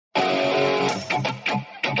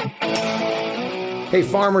Hey,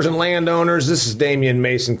 farmers and landowners, this is Damian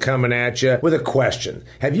Mason coming at you with a question.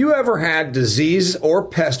 Have you ever had disease or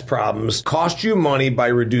pest problems cost you money by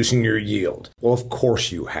reducing your yield? Well, of course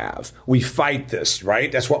you have. We fight this, right?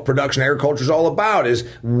 That's what production agriculture is all about, is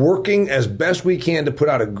working as best we can to put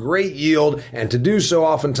out a great yield, and to do so,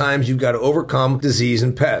 oftentimes you've got to overcome disease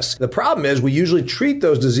and pests. The problem is we usually treat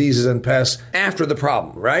those diseases and pests after the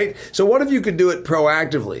problem, right? So what if you could do it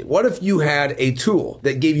proactively? What if you had a tool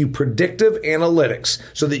that gave you predictive analytics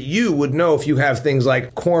so that you would know if you have things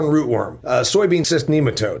like corn rootworm, soybean cyst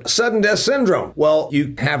nematode, sudden death syndrome? Well,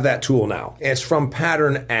 you have that tool now. It's from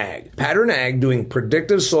Pattern Ag. Pattern Ag doing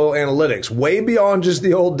predictive soil analytics way beyond just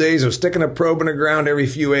the old days of sticking a probe in the ground every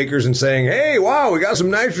few acres and saying, hey, wow, we got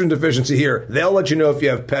some nitrogen deficiency here. They'll let you know if you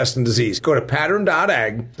have pest and disease. Go to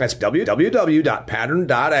pattern.ag. That's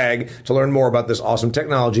www.pattern.ag to learn more about this awesome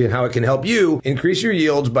technology and how it can help you increase your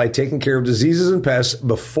yields by taking care of diseases and pests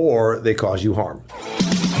before they cause you harm.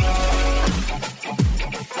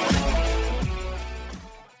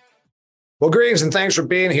 Well, greetings and thanks for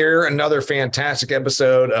being here. Another fantastic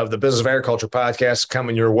episode of the Business of Agriculture podcast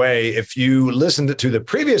coming your way. If you listened to the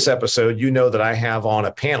previous episode, you know that I have on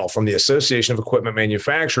a panel from the Association of Equipment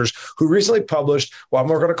Manufacturers who recently published what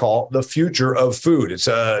we're going to call the future of food. It's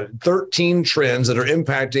 13 trends that are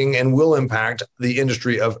impacting and will impact the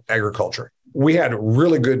industry of agriculture. We had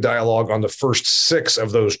really good dialogue on the first 6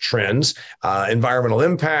 of those trends: environmental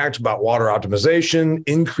impact, about water optimization,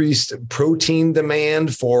 increased protein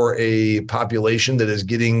demand for a population that is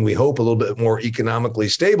getting, we hope, a little bit more economically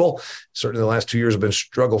stable. Certainly the last 2 years have been a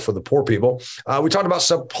struggle for the poor people. We talked about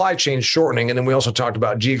supply chain shortening, and then we also talked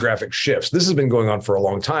about geographic shifts. This has been going on for a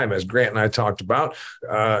long time, as Grant and I talked about,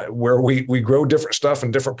 where we grow different stuff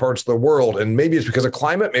in different parts of the world. And maybe it's because of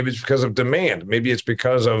climate, maybe it's because of demand, maybe it's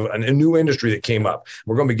because of a new industry that came up.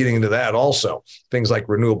 We're going to be getting into that also. Things like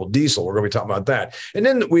renewable diesel. We're going to be talking about that. And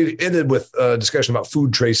then we ended with a discussion about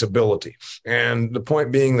food traceability. And the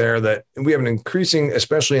point being there that we have an increasing,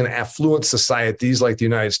 especially in affluent societies like the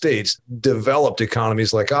United States, developed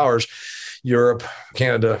economies like ours, Europe,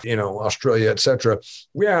 Canada, Australia, et cetera.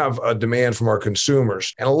 We have a demand from our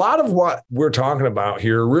consumers. And a lot of what we're talking about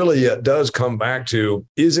here really does come back to,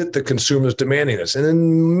 is it the consumers demanding this? And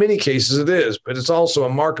in many cases it is, but it's also a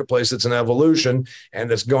marketplace that's an evolution and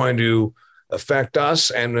that's going to affect us.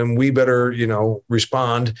 And then we better,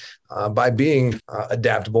 respond by being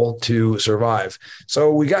adaptable to survive.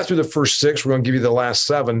 So we got through the first 6. We're going to give you the last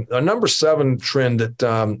 7. A number 7 trend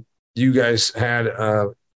that you guys had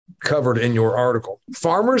covered in your article.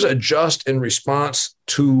 Farmers adjust in response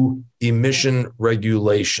to emission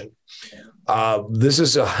regulation. This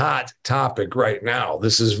is a hot topic right now.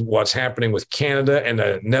 This is what's happening with Canada and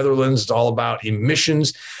the Netherlands. It's all about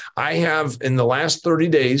emissions. I have, in the last 30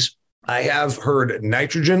 days, I have heard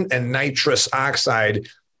nitrogen and nitrous oxide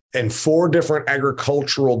in 4 different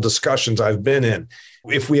agricultural discussions I've been in.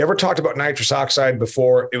 If we ever talked about nitrous oxide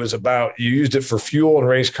before, it was about you used it for fuel in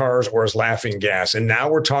race cars or as laughing gas. And now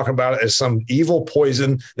we're talking about it as some evil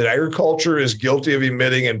poison that agriculture is guilty of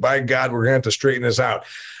emitting. And by God, we're going to have to straighten this out.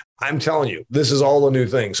 I'm telling you, this is all a new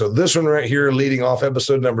thing. So this one right here, leading off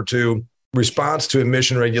episode number 2, response to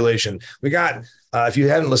emission regulation. We got, if you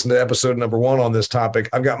hadn't listened to episode number 1 on this topic,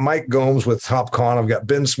 I've got Mike Gomes with Topcon. I've got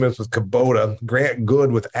Ben Smith with Kubota, Grant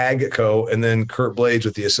Good with AGCO, and then Kurt Blades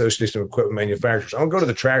with the Association of Equipment Manufacturers. I'm going to go to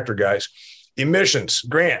the tractor guys. Emissions.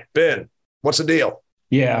 Grant, Ben, what's the deal?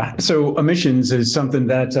 Yeah. So emissions is something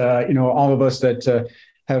that, all of us that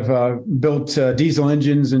have built diesel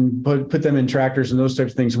engines and put them in tractors and those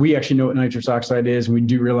types of things. We actually know what nitrous oxide is. And we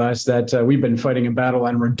do realize that we've been fighting a battle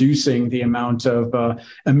on reducing the amount of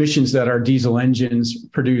emissions that our diesel engines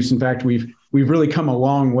produce. In fact, we've really come a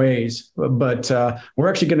long ways, but we're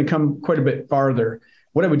actually going to come quite a bit farther.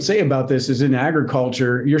 What I would say about this is, in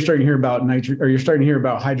agriculture, you're starting to hear about you're starting to hear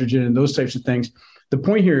about hydrogen and those types of things. The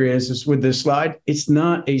point here is with this slide, it's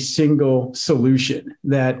not a single solution.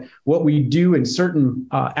 That what we do in certain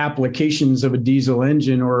applications of a diesel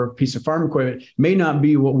engine or a piece of farm equipment may not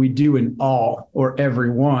be what we do in all or every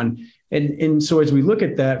one. And so as we look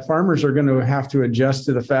at that, farmers are going to have to adjust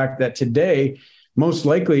to the fact that today, most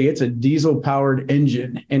likely it's a diesel powered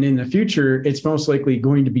engine. And in the future, it's most likely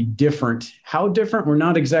going to be different. How different? We're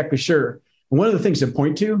not exactly sure. One of the things to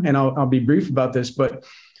point to, and I'll be brief about this, but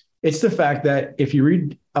it's the fact that if you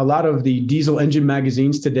read a lot of the diesel engine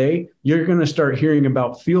magazines today, you're going to start hearing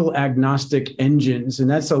about fuel agnostic engines. And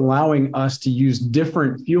that's allowing us to use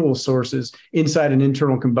different fuel sources inside an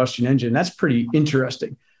internal combustion engine. That's pretty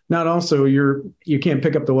interesting. not also you can't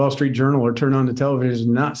pick up the Wall Street Journal or turn on the television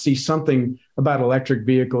and not see something about electric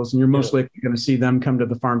vehicles, and you're most likely going to see them come to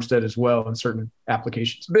the farmstead as well in certain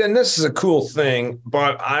applications. Ben, this is a cool thing,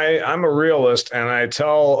 but I'm a realist, and I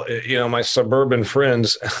tell my suburban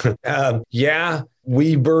friends,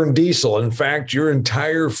 we burn diesel. In fact, your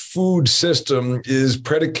entire food system is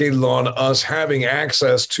predicated on us having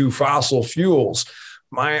access to fossil fuels.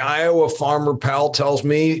 My Iowa farmer pal tells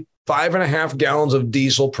me 5.5 gallons of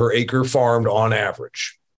diesel per acre farmed on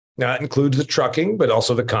average. Now, that includes the trucking, but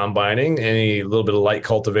also the combining, any little bit of light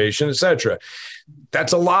cultivation, et cetera.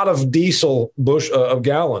 That's a lot of diesel of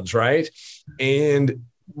gallons, right? And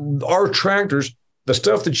our tractors, the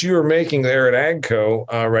stuff that you are making there at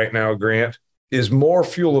AGCO right now, Grant, is more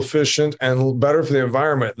fuel efficient and better for the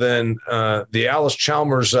environment than the Alice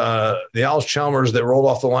Chalmers that rolled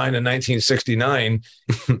off the line in 1969.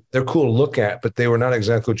 They're cool to look at, but they were not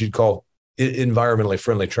exactly what you'd call environmentally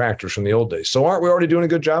friendly tractors from the old days. So aren't we already doing a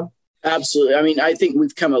good job? Absolutely. I mean, I think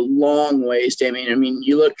we've come a long ways, Damian. I mean,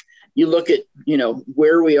 you look at,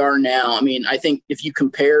 where we are now. I mean, I think if you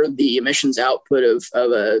compare the emissions output of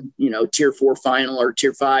a, tier 4 final or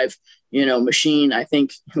tier 5, machine, I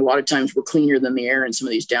think a lot of times we're cleaner than the air in some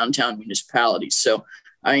of these downtown municipalities. So,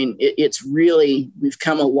 I mean, it's really, we've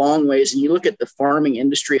come a long ways. And you look at the farming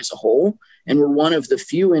industry as a whole, and we're one of the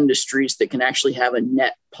few industries that can actually have a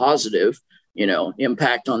net positive,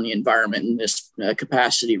 impact on the environment in this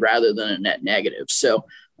capacity rather than a net negative. So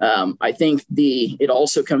I think it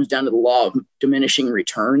also comes down to the law of diminishing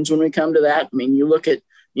returns when we come to that. I mean, you look at,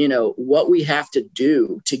 what we have to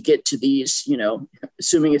do to get to these,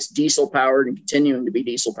 assuming it's diesel powered and continuing to be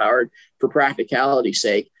diesel powered for practicality's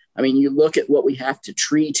sake. I mean, you look at what we have to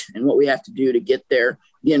treat and what we have to do to get there.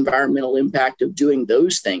 The environmental impact of doing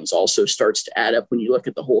those things also starts to add up when you look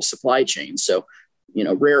at the whole supply chain. So,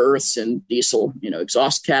 rare earths and diesel,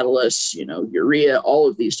 exhaust catalysts, urea, all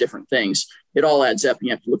of these different things, it all adds up and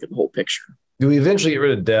you have to look at the whole picture. Do we eventually get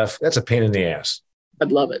rid of DEF? That's a pain in the ass.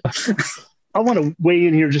 I'd love it. I want to weigh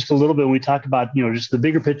in here just a little bit when we talk about, just the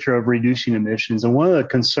bigger picture of reducing emissions. And one of the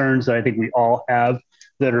concerns that I think we all have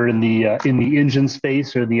that are in the engine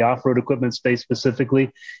space or the off-road equipment space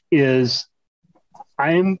specifically is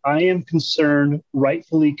I am concerned,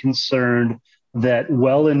 rightfully concerned, that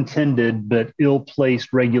well-intended but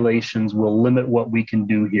ill-placed regulations will limit what we can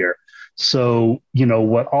do here. So,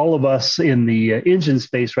 what all of us in the engine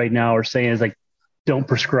space right now are saying is like, don't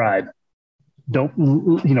prescribe. Diesel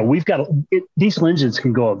engines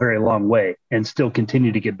can go a very long way and still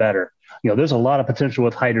continue to get better. There's a lot of potential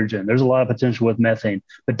with hydrogen. There's a lot of potential with methane,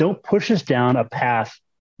 but don't push us down a path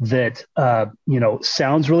that,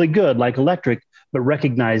 sounds really good like electric, but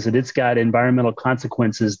recognize that it's got environmental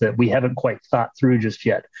consequences that we haven't quite thought through just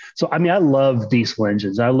yet. So, I mean, I love diesel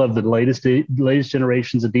engines. I love the latest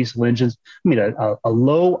generations of diesel engines. I mean, a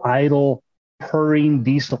low idle purring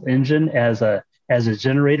diesel engine as a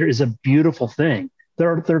generator is a beautiful thing.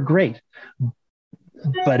 They're great,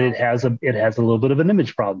 but it has a little bit of an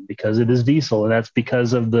image problem because it is diesel, and that's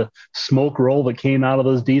because of the smoke roll that came out of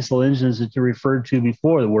those diesel engines that you referred to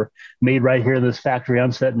before that were made right here in this factory.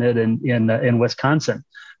 I'm setting it in Wisconsin.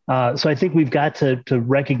 So I think we've got to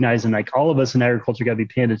recognize, and like all of us in agriculture got to be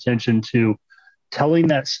paying attention to telling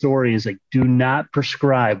that story is like, do not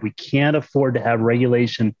prescribe. We can't afford to have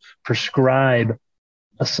regulation prescribe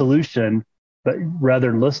a solution, but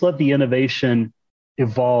rather let's let the innovation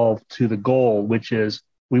evolve to the goal, which is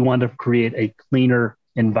we want to create a cleaner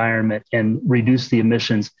environment and reduce the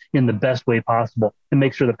emissions in the best way possible and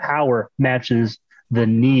make sure the power matches the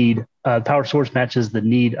need, power source matches the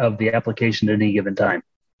need of the application at any given time.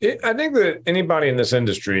 I think that anybody in this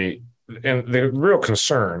industry, and the real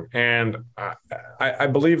concern, and I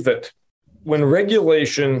believe that when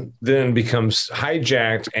regulation then becomes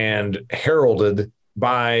hijacked and heralded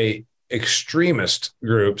by extremist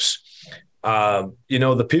groups,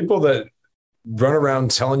 the people that run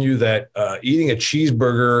around telling you that eating a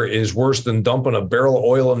cheeseburger is worse than dumping a barrel of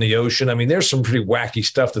oil in the ocean. I mean, there's some pretty wacky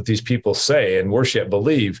stuff that these people say and worse yet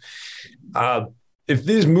believe. If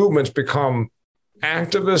these movements become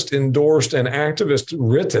activist endorsed and activist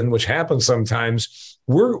written, which happens sometimes,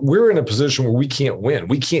 we're in a position where we can't win.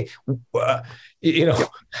 We can't, the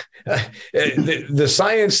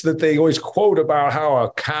science that they always quote about how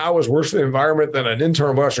a cow is worse for the environment than an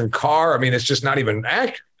internal combustion car. I mean, it's just not even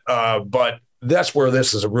accurate. But that's where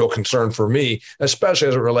this is a real concern for me, especially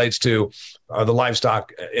as it relates to the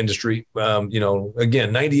livestock industry. Again,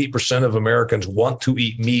 98% of Americans want to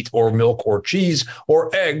eat meat or milk or cheese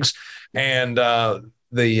or eggs. And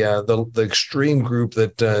the extreme group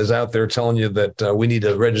that is out there telling you that we need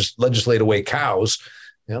to legislate away cows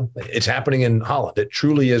Yeah, it's happening in Holland. It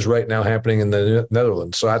truly is right now happening in the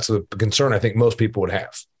Netherlands. So that's the concern I think most people would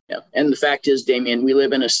have. Yeah. And the fact is, Damien, we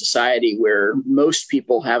live in a society where most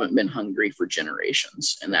people haven't been hungry for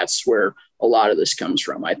generations. And that's where a lot of this comes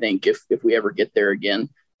from. I think if we ever get there again,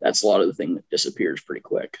 that's a lot of the thing that disappears pretty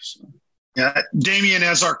quick. So. Yeah, Damien,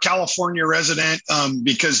 as our California resident,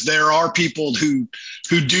 because there are people who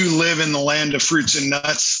do live in the land of fruits and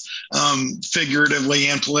nuts, figuratively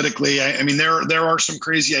and politically. I mean, there are some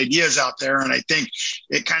crazy ideas out there, and I think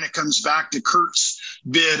it kind of comes back to Kurt's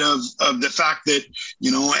bit of the fact that,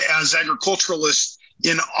 as agriculturalists,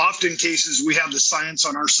 in often cases we have the science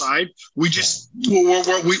on our side. We just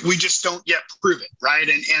we just don't yet prove it, right?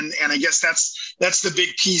 And I guess that's the big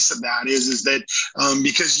piece of that is that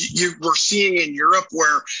because we're seeing in Europe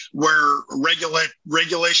where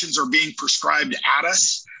regulations are being prescribed at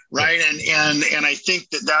us, right? And I think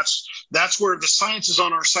that's where the science is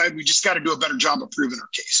on our side. We just got to do a better job of proving our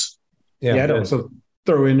case. Yeah. I'd also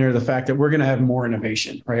throw in there the fact that we're going to have more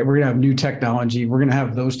innovation, right? We're going to have new technology. We're going to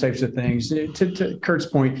have those types of things. To Kurt's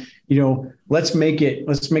point, let's make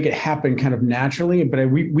it happen kind of naturally. But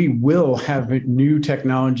we will have new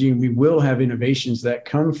technology, and we will have innovations that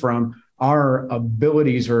come from our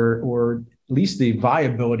abilities or at least the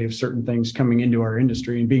viability of certain things coming into our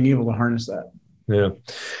industry and being able to harness that.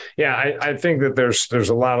 Yeah. I think that there's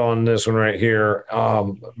a lot on this one right here,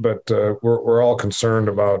 but we're all concerned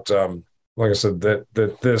about. Like I said, that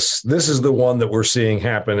this is the one that we're seeing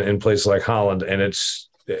happen in places like Holland, and it's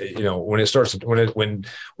when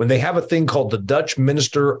they have a thing called the Dutch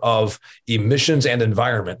Minister of Emissions and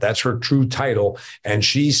Environment. That's her true title, and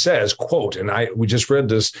she says, "quote," and we just read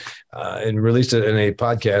this and released it in a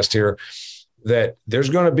podcast here, that there's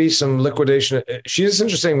going to be some liquidation. She is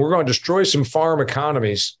interesting. We're going to destroy some farm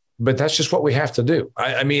economies. But that's just what we have to do.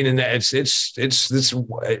 I mean, and it's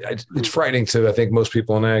frightening to, I think, most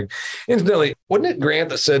people in ag. Incidentally, wasn't it Grant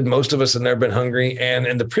that said most of us have never been hungry? And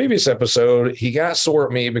in the previous episode, he got sore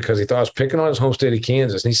at me because he thought I was picking on his home state of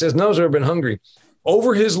Kansas. And he says, no one's ever been hungry.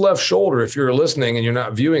 Over his left shoulder, if you're listening and you're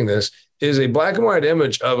not viewing this, is a black and white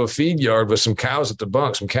image of a feed yard with some cows at the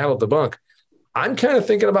bunk, some cattle at the bunk. I'm kind of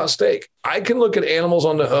thinking about steak. I can look at animals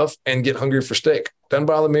on the hoof and get hungry for steak. Doesn't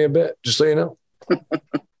bother me a bit, just so you know.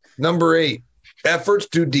 Number 8, efforts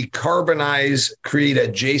to decarbonize, create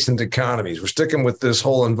adjacent economies. We're sticking with this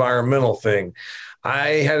whole environmental thing. I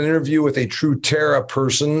had an interview with a Truterra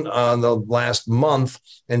person the last month,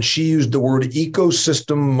 and she used the word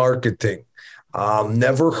ecosystem marketing.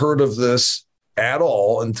 Never heard of this at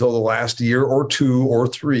all until the last year or 2 or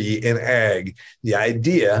 3 in ag. The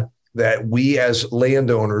idea that we as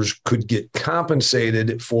landowners could get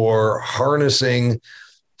compensated for harnessing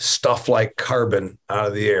stuff like carbon out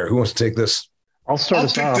of the air. Who wants to take this? I'll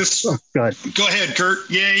start us off. Go ahead, Kurt.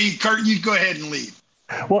 Yeah, Kurt, you go ahead and lead.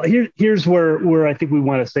 Well, here's where I think we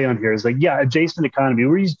want to stay on here is like, adjacent economy.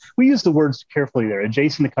 We use the words carefully there.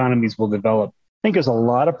 Adjacent economies will develop. I think there's a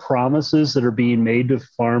lot of promises that are being made to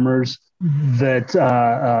farmers that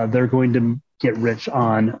they're going to get rich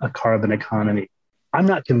on a carbon economy. I'm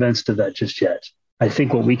not convinced of that just yet. I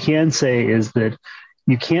think what we can say is that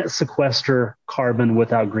you can't sequester carbon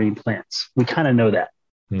without green plants. We kind of know that.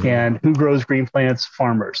 Mm-hmm. And who grows green plants?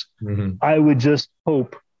 Farmers. Mm-hmm. I would just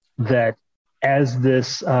hope that as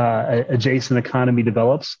this adjacent economy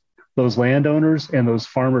develops, those landowners and those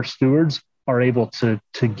farmer stewards are able to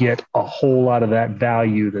get a whole lot of that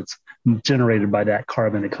value that's generated by that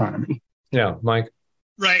carbon economy. Yeah, Mike.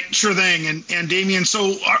 Right, sure thing. And Damien,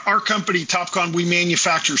 so our company, Topcon, we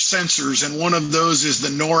manufacture sensors, and one of those is the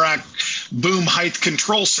NORAC boom height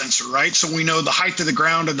control sensor, right? So we know the height of the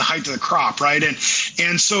ground and the height of the crop, right? And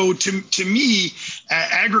so to me,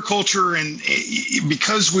 agriculture, and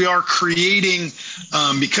because we are creating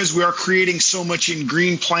so much in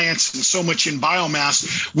green plants and so much in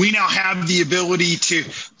biomass, we now have the ability to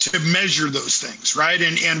measure those things, right?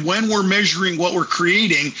 And when we're measuring what we're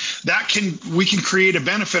creating, we can create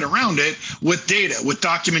a benefit around it with data, with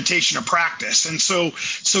documentation of practice. And so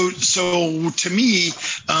to me,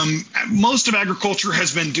 most of agriculture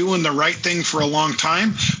has been doing the right thing for a long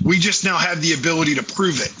time. We just now have the ability to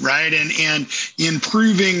prove it, right? And in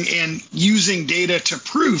proving and using data to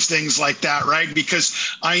prove things like that, right? Because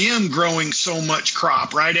I am growing so much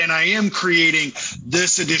crop, right? And I am creating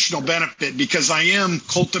this additional benefit because I am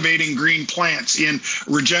cultivating green plants in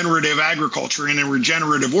regenerative agriculture in a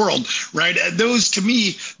regenerative world, right? Those, to me,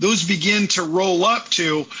 me, those begin to roll up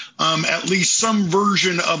to at least some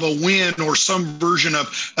version of a win or some version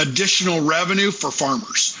of additional revenue for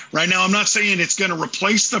farmers. Right now, I'm not saying it's going to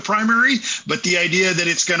replace the primary, but the idea that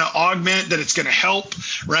it's going to augment, that it's going to help,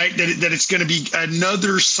 right? That it's going to be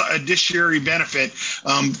another additionary benefit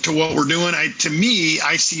to what we're doing. To me,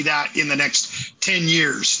 I see that in the next 10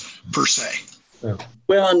 years per se. Yeah.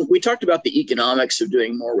 Well, and we talked about the economics of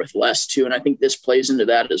doing more with less too, and I think this plays into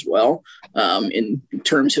that as well. In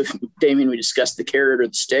terms of, Damien, we discussed the carrot or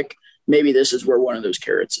the stick. Maybe this is where one of those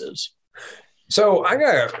carrots is. So I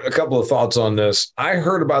got a couple of thoughts on this. I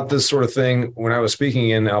heard about this sort of thing when I was speaking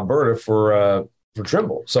in Alberta for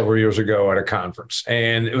Trimble several years ago at a conference,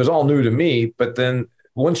 and it was all new to me. But then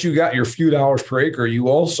once you got your few dollars per acre, you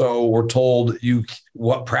also were told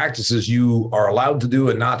what practices you are allowed to do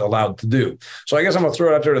and not allowed to do. So I guess I'm going to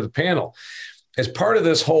throw it out there to the panel. As part of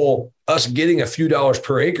this whole us getting a few dollars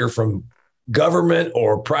per acre from government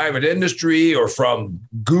or private industry or from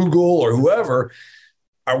Google or whoever,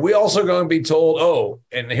 are we also going to be told, oh,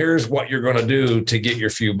 and here's what you're going to do to get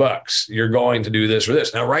your few bucks? You're going to do this or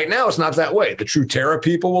this. Now, right now, it's not that way. The Truterra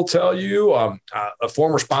people will tell you. A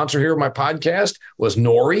former sponsor here of my podcast was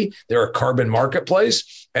Nori. They're a carbon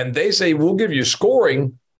marketplace, and they say, we'll give you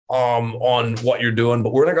scoring on what you're doing,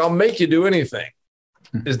 but we're not going to make you do anything.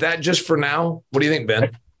 Is that just for now? What do you think,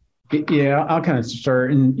 Ben? Yeah, I'll kind of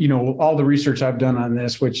start. And, all the research I've done on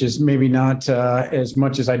this, which is maybe not as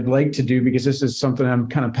much as I'd like to do, because this is something I'm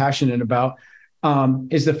kind of passionate about,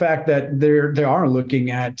 is the fact that they are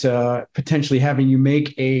looking at potentially having you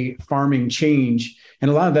make a farming change. And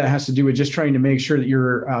a lot of that has to do with just trying to make sure that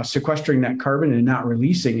you're sequestering that carbon and not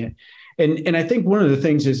releasing it. And I think one of the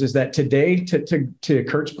things is that today, to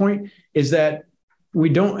Kurt's point, is that we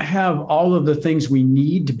don't have all of the things we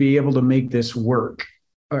need to be able to make this work.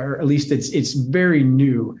 Or at least it's very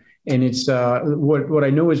new, and it's what I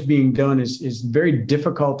know is being done is very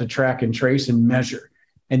difficult to track and trace and measure,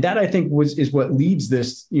 and that I think is what leads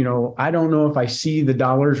this. I don't know if I see the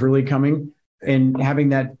dollars really coming and having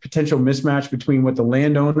that potential mismatch between what the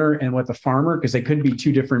landowner and what the farmer, because they could be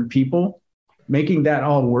two different people, making that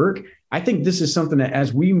all work. I think this is something that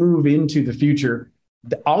as we move into the future,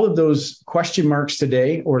 all of those question marks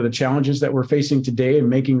today or the challenges that we're facing today in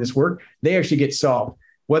making this work, they actually get solved.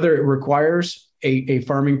 Whether it requires a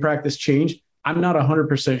farming practice change, I'm not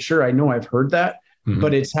 100% sure. I know I've heard that,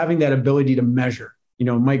 but it's having that ability to measure.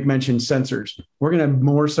 Mike mentioned sensors. We're going to have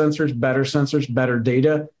more sensors, better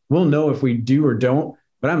data. We'll know if we do or don't,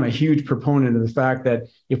 but I'm a huge proponent of the fact that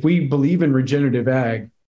if we believe in regenerative ag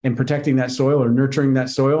and protecting that soil or nurturing that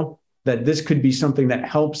soil, that this could be something that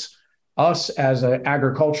helps us as an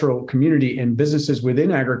agricultural community and businesses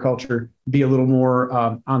within agriculture be a little more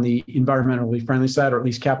on the environmentally friendly side, or at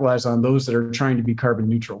least capitalize on those that are trying to be carbon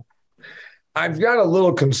neutral. I've got a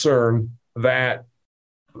little concern that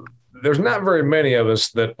there's not very many of us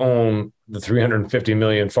that own the 350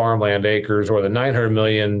 million farmland acres or the 900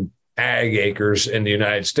 million ag acres in the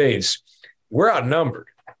United States. We're outnumbered.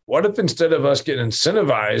 What if instead of us getting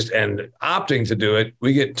incentivized and opting to do it,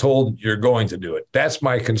 we get told you're going to do it? That's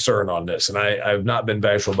my concern on this. And I've not been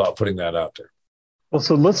bashful about putting that out there. Well,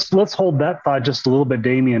 so let's hold that thought just a little bit,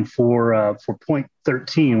 Damien, for point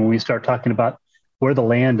 13, when we start talking about where the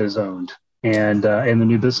land is owned and the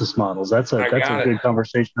new business models. That's a good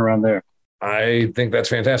conversation around there. I think that's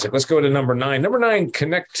fantastic. Let's go to number 9. Number 9,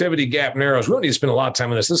 connectivity gap narrows. We don't need to spend a lot of time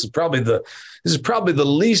on this. This is probably the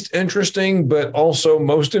least interesting, but also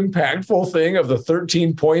most impactful thing of the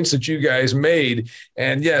 13 points that you guys made.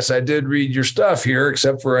 And yes, I did read your stuff here,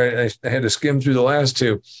 except for I had to skim through the last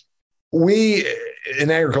two. We in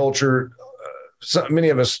agriculture, many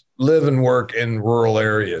of us live and work in rural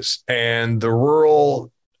areas, and the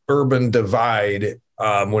rural-urban divide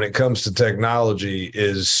when it comes to technology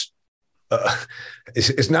is.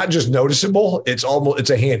 It's not just noticeable. It's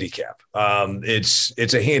a handicap.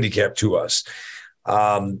 It's a handicap to us.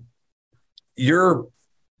 Your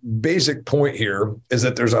basic point here is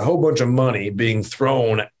that there's a whole bunch of money being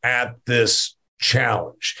thrown at this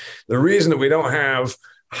challenge. The reason that we don't have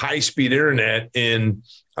high-speed internet in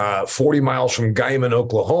 40 miles from Guyman,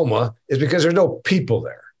 Oklahoma, is because there's no people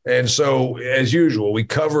there. And so, as usual, we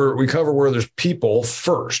cover where there's people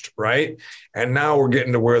first, right? And now we're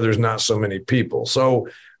getting to where there's not so many people. So,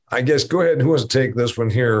 I guess go ahead. Who wants to take this one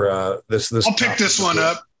here? This. I'll pick this one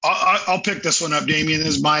up. I'll pick this one up, Damien.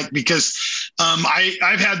 This is Mike, because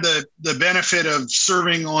I've had the benefit of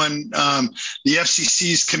serving on the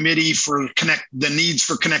FCC's committee for the needs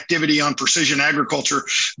for connectivity on precision agriculture.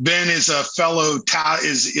 Ben is a fellow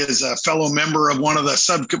member of one of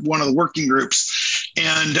the working groups,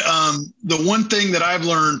 and the one thing that I've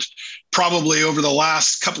learned probably over the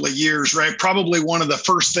last couple of years, right? Probably one of the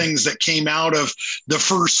first things that came out of the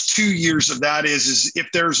first 2 years of that is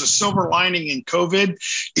if there's a silver lining in COVID,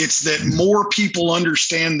 it's that more people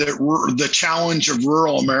understand that the challenge of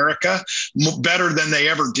rural America better than they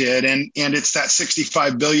ever did. And it's that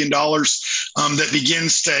 $65 billion that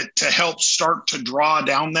begins to help start to draw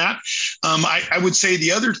down that. I would say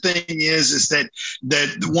the other thing is that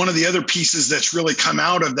one of the other pieces that's really come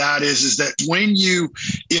out of that is that when you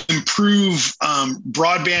improve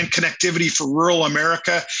broadband connectivity for rural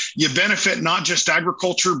America, you benefit not just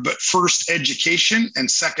agriculture, but first education and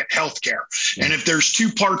second healthcare. And if there's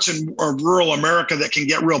two parts in rural America that can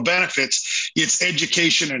get real benefits, it's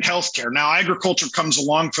education and healthcare. Now, agriculture comes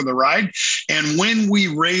along for the ride. And when we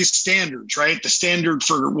raise standards, right, the standard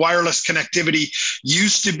for wireless connectivity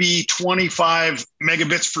used to be 25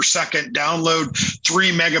 megabits per second download,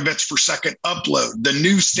 3 megabits per second upload. The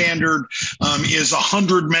new standard is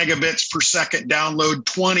 100 megabits per second download,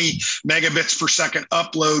 20 megabits per second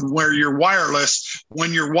upload. Where you're wireless,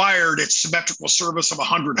 when you're wired, it's symmetrical service of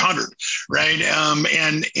 100, right?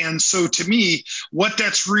 And so to me, what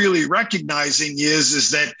that's really recognizing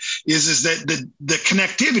is that the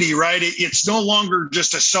connectivity, right? It's no longer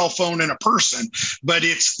just a cell phone and a person, but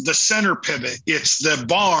it's the center pivot, it's the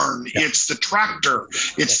barn, it's the tractor,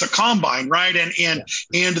 it's the combine, right? And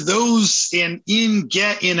those in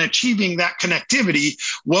achieving that connectivity,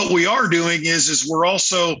 what we are doing is we're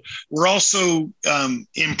also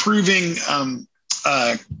improving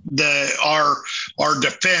our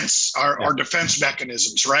defense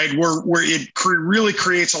mechanisms, right? Where it really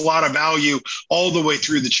creates a lot of value all the way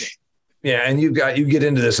through the chain. Yeah, and you get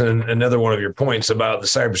into this in another one of your points about the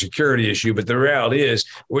cybersecurity issue, but the reality is,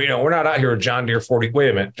 we're not out here with John Deere 40.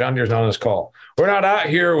 Wait a minute, John Deere's not on this call. We're not out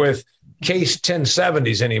here with Case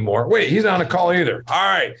 1070s anymore. Wait, he's not on the call either. All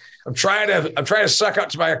right, I'm trying to suck up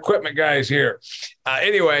to my equipment guys here.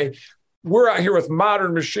 Anyway, we're out here with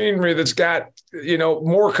modern machinery that's got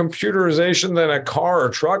more computerization than a car or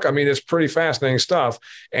truck. I mean, it's pretty fascinating stuff.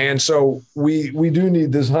 And so we do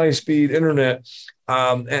need this high-speed internet.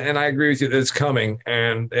 And I agree with you that it's coming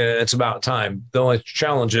and it's about time. The only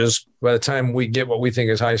challenge is by the time we get what we think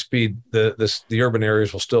is high speed, the urban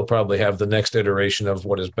areas will still probably have the next iteration of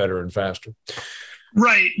what is better and faster.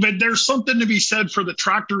 Right. But there's something to be said for the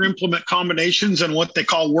tractor implement combinations and what they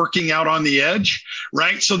call working out on the edge,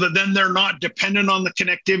 right? So that then they're not dependent on the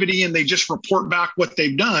connectivity and they just report back what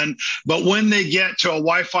they've done. But when they get to a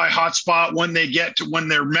Wi-Fi hotspot, when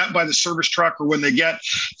they're met by the service truck or when they get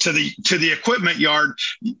to the equipment yard,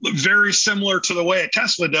 very similar to the way a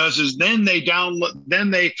Tesla does is then they download,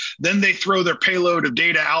 then they throw their payload of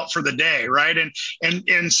data out for the day, right?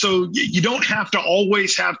 And so you don't have to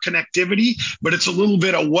always have connectivity, but it's a little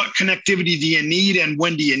bit of what connectivity do you need and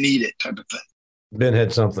when do you need it type of thing. Ben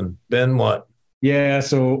had something. Ben, what? Yeah,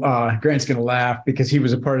 so Grant's going to laugh because he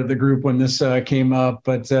was a part of the group when this came up.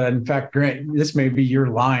 But in fact, Grant, this may be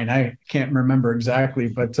your line. I can't remember exactly,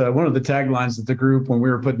 but one of the taglines of the group when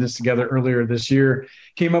we were putting this together earlier this year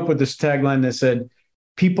came up with this tagline that said,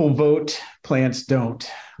 "People vote, plants don't."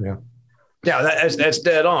 Yeah. Yeah, that's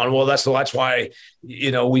dead on. Well, that's why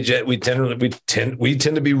we tend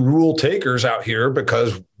to be rule takers out here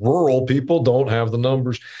because rural people don't have the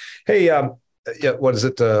numbers. Hey, what is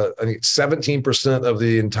it? I think 17% of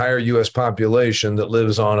the entire U.S. population that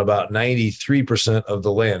lives on about 93% of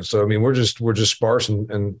the land. So I mean, we're just sparse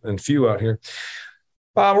and few out here.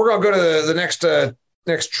 We're going to go to the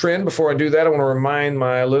next trend. Before I do that, I want to remind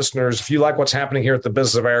my listeners, if you like what's happening here at the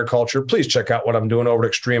Business of Agriculture, please check out what I'm doing over at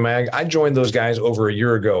Extreme Ag. I joined those guys over a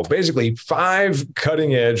year ago. Basically, 5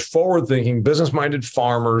 cutting-edge, forward-thinking, business-minded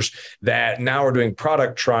farmers that now are doing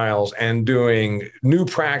product trials and doing new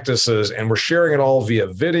practices, and we're sharing it all via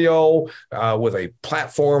video with a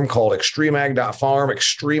platform called extremeag.farm,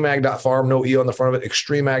 extremeag.farm, no E on the front of it,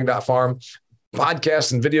 extremeag.farm.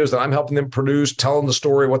 Podcasts and videos that I'm helping them produce, telling the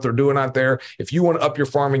story, what they're doing out there. If you want to up your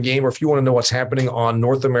farming game or if you want to know what's happening on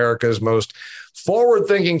North America's most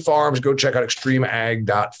forward-thinking farms, go check out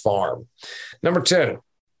extremeag.farm. Number 10,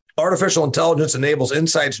 artificial intelligence enables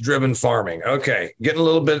insights-driven farming. Okay, getting a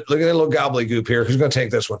little gobbledygook here. Who's going to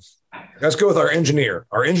take this one? Let's go with our engineer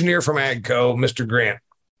from AGCO, Mr. Grant.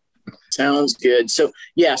 Sounds good. So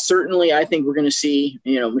yeah, certainly I think we're going to see,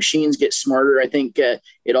 machines get smarter. I think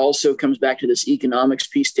it also comes back to this economics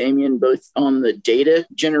piece, Damian, both on the data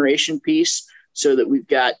generation piece so that we've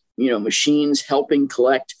got, machines helping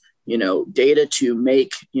collect, data to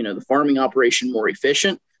make, the farming operation more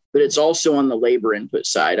efficient, but it's also on the labor input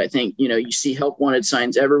side. I think, you see help wanted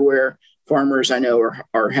signs everywhere. farmers I know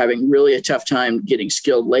are having really a tough time getting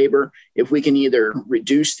skilled labor. If we can either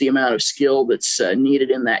reduce the amount of skill that's needed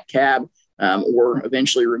in that cab, or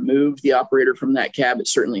eventually remove the operator from that cab, it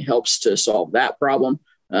certainly helps to solve that problem.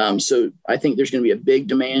 So I think there's going to be a big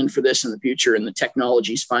demand for this in the future, and the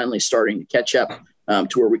technology is finally starting to catch up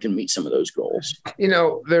to where we can meet some of those goals.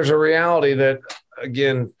 There's a reality that,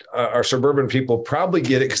 again, our suburban people probably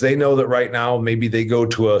get it because they know that right now maybe they go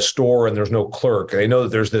to a store and there's no clerk. They know that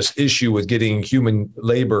there's this issue with getting human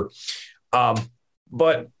labor.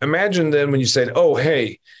 But imagine then when you say, oh,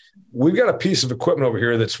 hey, we've got a piece of equipment over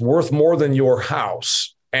here that's worth more than your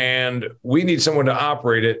house, and we need someone to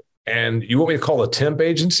operate it. And you want me to call a temp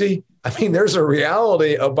agency? I mean, there's a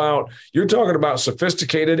reality about, you're talking about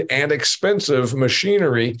sophisticated and expensive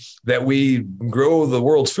machinery that we grow the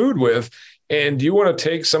world's food with. And you want to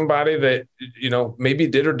take somebody that, maybe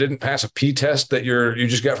did or didn't pass a P test that you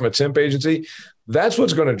just got from a temp agency. That's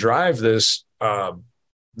what's going to drive this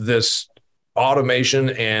automation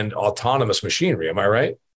and autonomous machinery. Am I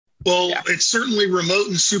right? Well, yeah. It's certainly remote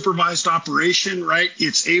and supervised operation, right?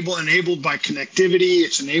 It's enabled by connectivity.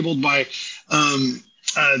 It's enabled by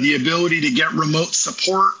the ability to get remote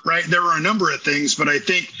support, right? There are a number of things, but I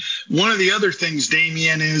think one of the other things,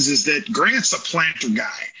 Damian, is that Grant's a planter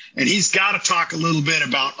guy, and he's got to talk a little bit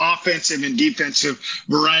about offensive and defensive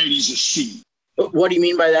varieties of seed. What do you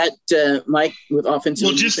mean by that, Mike, with offensive?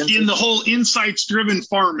 Well, just in the whole insights-driven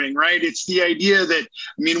farming, right? It's the idea that,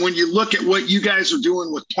 when you look at what you guys are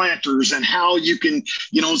doing with planters and how you can,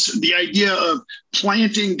 the idea of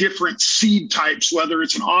planting different seed types, whether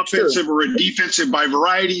it's an offensive or a defensive by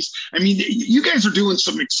varieties. You guys are doing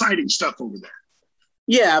some exciting stuff over there.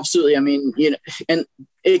 Yeah, absolutely. And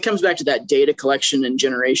it comes back to that data collection and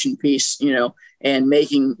generation piece, and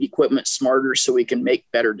making equipment smarter so we can make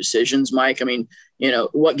better decisions, Mike.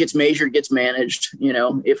 What gets measured gets managed.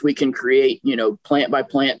 If we can create, plant by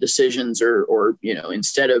plant decisions or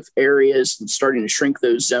instead of areas and starting to shrink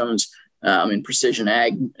those zones in precision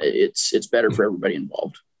ag, it's better for everybody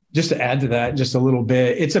involved. Just to add to that just a little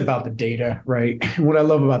bit, it's about the data, right? What I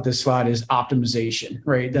love about this slide is optimization,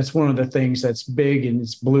 right? That's one of the things that's big, and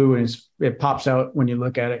it's blue, and it pops out when you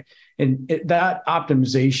look at it. And that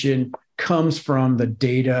optimization comes from the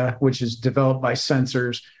data, which is developed by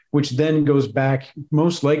sensors, which then goes back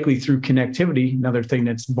most likely through connectivity, another thing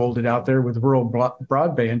that's bolded out there with rural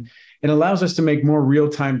broadband. It allows us to make more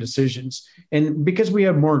real-time decisions. And because we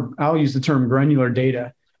have more, I'll use the term granular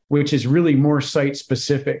data, which is really more site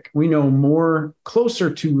specific. We know more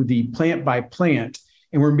closer to the plant by plant,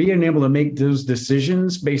 and we're being able to make those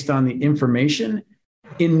decisions based on the information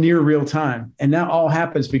in near real time. And that all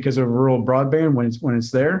happens because of rural broadband when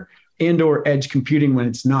it's there, and or edge computing when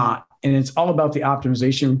it's not. And it's all about the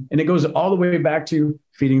optimization, and it goes all the way back to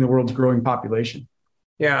feeding the world's growing population.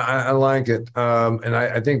 Yeah, I like it. And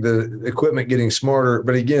I think the equipment getting smarter.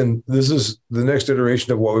 But again, this is the next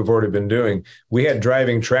iteration of what we've already been doing. We had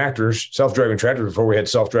self-driving tractors before we had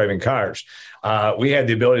self-driving cars. We had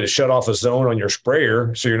the ability to shut off a zone on your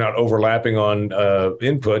sprayer so you're not overlapping on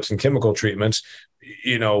inputs and chemical treatments.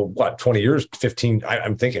 20 years, 15,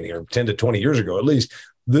 I'm thinking here, 10 to 20 years ago, at least.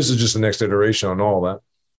 This is just the next iteration on all that.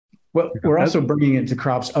 Well, we're also bringing it to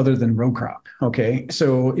crops other than row crop. Okay.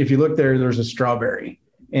 So if you look there's a strawberry.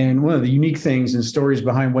 And one of the unique things and stories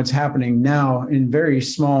behind what's happening now in very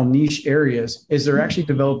small niche areas is they're actually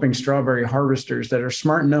developing strawberry harvesters that are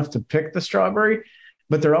smart enough to pick the strawberry,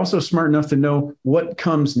 but they're also smart enough to know what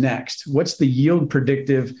comes next. What's the yield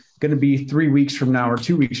predictive going to be 3 weeks from now or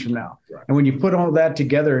 2 weeks from now? Right. And when you put all that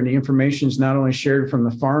together and the information is not only shared from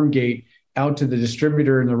the farm gate out to the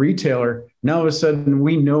distributor and the retailer, now all of a sudden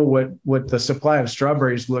we know what the supply of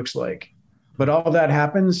strawberries looks like. But all that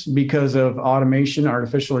happens because of automation,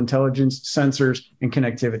 artificial intelligence, sensors, and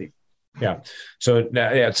connectivity. Yeah. So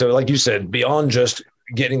like you said, beyond just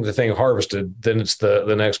getting the thing harvested, then it's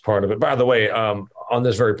the next part of it. By the way, on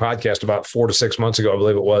this very podcast about 4 to 6 months ago, I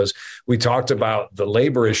believe it was, we talked about the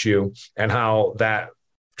labor issue and how that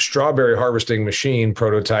strawberry harvesting machine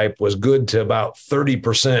prototype was good to about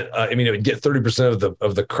 30%. It would get 30%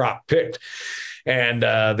 of the crop picked. And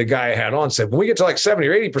the guy I had on said, when we get to like 70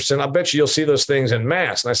 or 80%, I bet you'll see those things in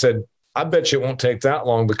mass. And I said, I bet you it won't take that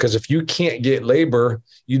long, because if you can't get labor,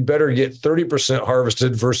 you'd better get 30%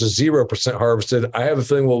 harvested versus 0% harvested. I have a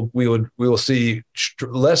feeling we will see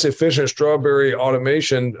less efficient strawberry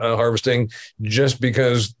automation harvesting, just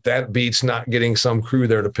because that beats not getting some crew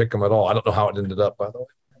there to pick them at all. I don't know how it ended up, by the way.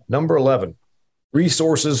 Number 11.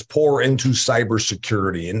 Resources pour into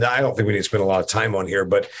cybersecurity. And I don't think we need to spend a lot of time on here,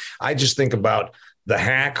 but I just think about the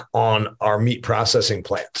hack on our meat processing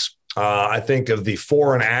plants. I think of the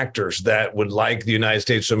foreign actors that would like the United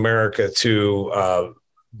States of America to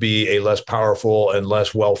be a less powerful and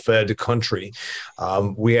less well-fed country.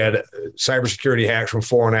 We had cybersecurity hacks from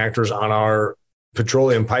foreign actors on our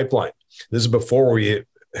petroleum pipeline. This is before we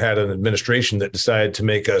had an administration that decided to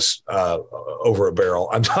make us over a barrel.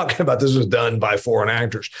 I'm talking about this was done by foreign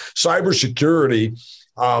actors. Cybersecurity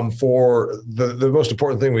for the most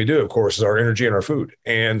important thing we do, of course, is our energy and our food.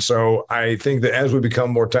 And so I think that as we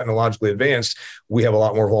become more technologically advanced, we have a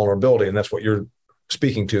lot more vulnerability. And that's what you're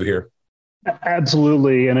speaking to here.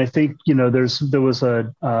 Absolutely. And I think, there was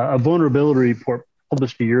a vulnerability report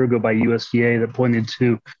published a year ago by USDA that pointed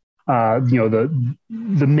to,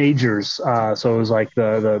 the majors. So it was like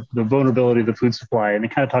the vulnerability of the food supply, and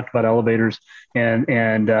it kind of talked about elevators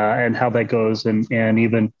and how that goes. And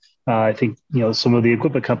even I think, some of the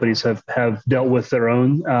equipment companies have dealt with their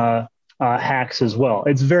own hacks as well.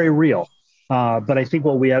 It's very real. But I think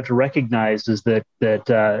what we have to recognize is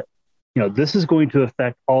that this is going to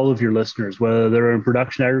affect all of your listeners, whether they're in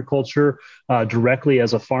production agriculture directly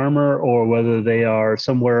as a farmer, or whether they are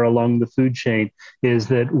somewhere along the food chain, is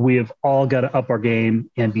that we have all got to up our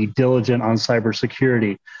game and be diligent on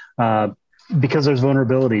cybersecurity because there's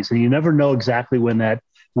vulnerabilities, and you never know exactly when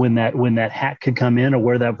that hack could come in or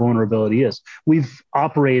where that vulnerability is. We've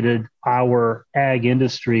operated our ag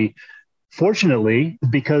industry, fortunately,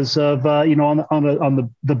 because of on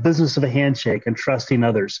the business of a handshake and trusting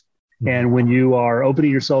others. And when you are opening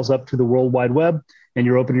yourselves up to the World Wide Web and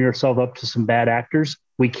you're opening yourself up to some bad actors,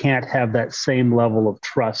 we can't have that same level of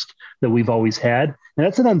trust that we've always had. And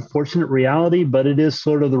that's an unfortunate reality, but it is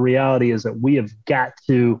sort of the reality, is that we have got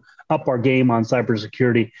to up our game on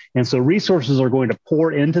cybersecurity. And so resources are going to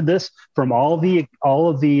pour into this from all of the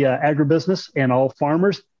agribusiness and all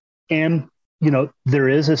farmers. And there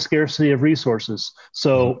is a scarcity of resources.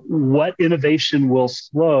 So what innovation will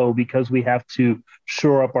slow because we have to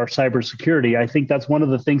shore up our cybersecurity? I think that's one of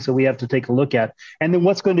the things that we have to take a look at. And then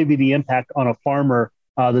what's going to be the impact on a farmer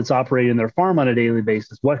that's operating their farm on a daily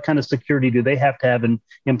basis? What kind of security do they have to have in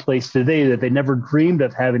place today that they never dreamed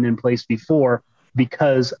of having in place before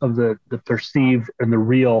because of the perceived and the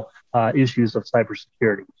real issues of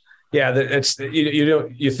cybersecurity? Yeah, it's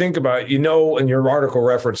you think about and your article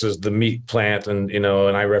references the meat plant, and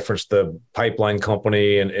I referenced the pipeline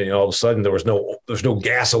company, and all of a sudden there's no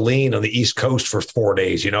gasoline on the East Coast for 4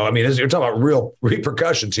 days. you're talking about real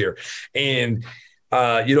repercussions here, and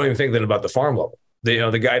you don't even think then about the farm level.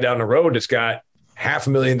 The guy down the road that's got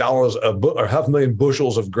 $500,000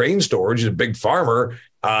 bushels of grain storage. He's a big farmer.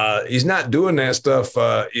 He's not doing that stuff,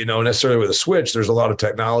 necessarily with a switch. There's a lot of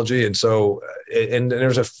technology. And so, and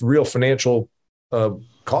there's a real financial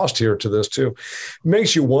cost here to this too.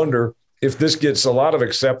 Makes you wonder if this gets a lot of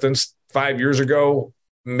acceptance. 5 years ago,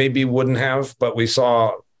 maybe wouldn't have, but we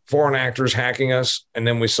saw foreign actors hacking us. And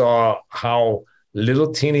then we saw how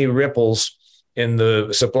little teeny ripples in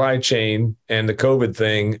the supply chain and the COVID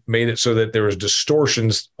thing made it so that there was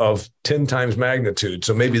distortions of 10 times magnitude.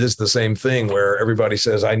 So maybe this is the same thing where everybody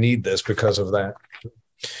says, I need this because of that.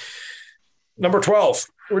 Number 12,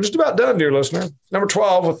 we're just about done, dear listener. Number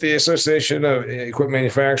 12, with the Association of Equipment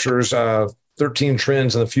Manufacturers, 13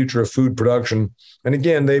 trends in the future of food production. And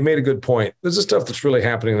again, they made a good point. This is stuff that's really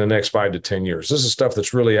happening in the next 5 to 10 years. This is stuff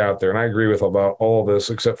that's really out there. And I agree with about all of this,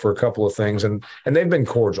 except for a couple of things. And they've been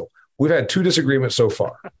cordial. We've had 2 disagreements so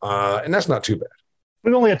far, and that's not too bad.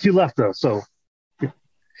 We've only got 2 left, though, so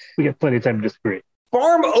we got plenty of time to disagree.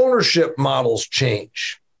 Farm ownership models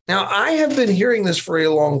change. Now, I have been hearing this for a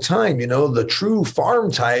long time. The true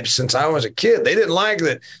farm types, since I was a kid, they didn't like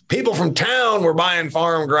that people from town were buying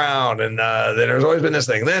farm ground, and there's always been this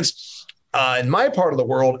thing. That's in my part of the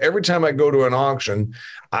world, every time I go to an auction,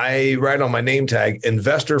 I write on my name tag,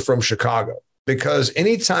 investor from Chicago. Because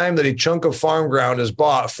anytime that a chunk of farm ground is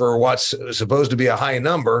bought for what's supposed to be a high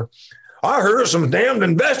number, I heard of some damned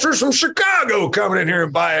investors from Chicago coming in here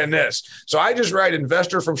and buying this. So I just write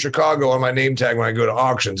investor from Chicago on my name tag when I go to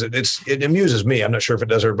auctions. It amuses me. I'm not sure if it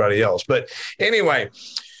does everybody else. But anyway,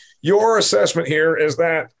 your assessment here is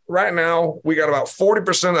that right now we got about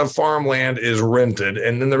 40% of farmland is rented,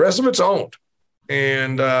 and then the rest of it's owned.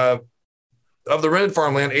 And of the rented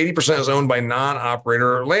farmland, 80% is owned by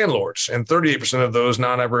non-operator landlords, and 38% of those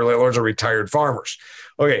non-operator landlords are retired farmers.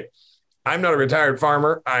 Okay, I'm not a retired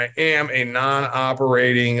farmer. I am a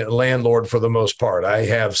non-operating landlord for the most part. I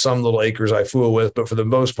have some little acres I fool with, but for the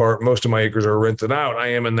most part, most of my acres are rented out. I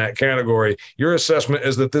am in that category. Your assessment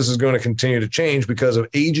is that this is going to continue to change because of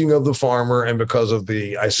aging of the farmer and because of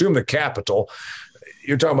I assume the capital.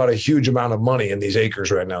 You're talking about a huge amount of money in these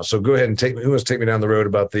acres right now. So go ahead and who wants to take me down the road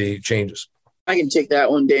about the changes? I can take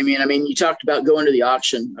that one, Damian. I mean, you talked about going to the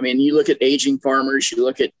auction. I mean, you look at aging farmers, you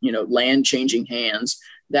look at, land changing hands.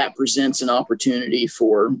 That presents an opportunity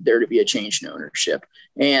for there to be a change in ownership.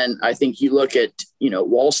 And I think you look at,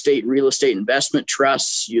 Wall Street real estate investment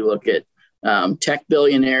trusts, you look at tech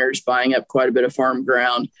billionaires buying up quite a bit of farm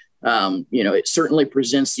ground. It certainly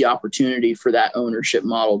presents the opportunity for that ownership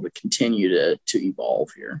model to continue to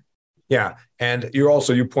evolve here. Yeah. And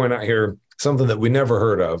you point out here something that we never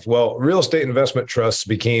heard of. Well, real estate investment trusts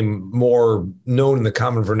became more known in the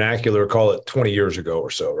common vernacular, call it 20 years ago or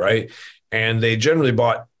so, right? And they generally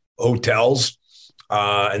bought hotels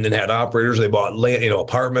and then had operators. They bought land,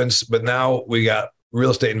 apartments. But now we got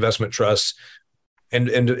real estate investment trusts. And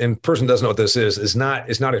person doesn't know what this is. It's not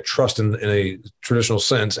a trust in a traditional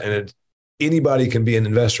sense. And anybody can be an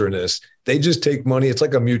investor in this. They just take money. It's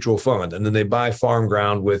like a mutual fund. And then they buy farm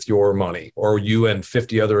ground with your money, or you and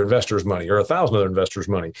 50 other investors' money, or 1,000 other investors'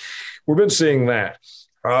 money. We've been seeing that.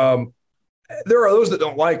 There are those that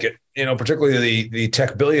don't like it, particularly the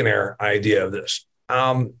tech billionaire idea of this.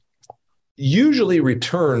 Usually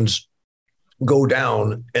returns go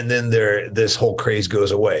down, and then this whole craze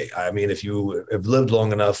goes away. I mean, if you have lived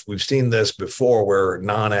long enough, we've seen this before where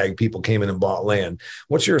non-ag people came in and bought land.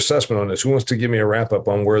 What's your assessment on this? Who wants to give me a wrap up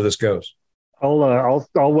on where this goes? I'll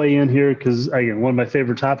weigh in here because, again, one of my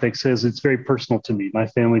favorite topics is it's very personal to me. My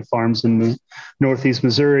family farms in Northeast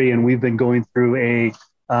Missouri, and we've been going through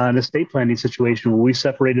an estate planning situation where we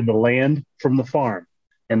separated the land from the farm,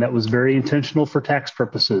 and that was very intentional for tax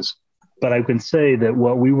purposes. But I can say that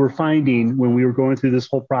what we were finding when we were going through this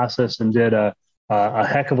whole process and did a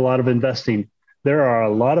heck of a lot of investing, there are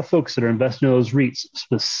a lot of folks that are investing in those REITs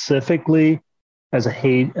specifically as a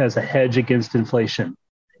hedge against inflation,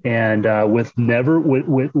 and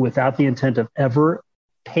without the intent of ever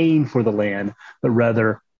paying for the land, but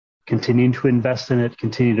rather continuing to invest in it,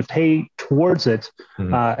 continue to pay towards it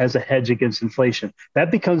as a hedge against inflation.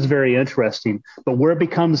 That becomes very interesting. But where it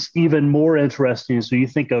becomes even more interesting is, so you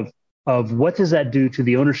think of what does that do to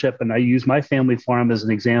the ownership? And I use my family farm as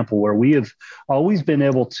an example, where we have always been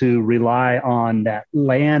able to rely on that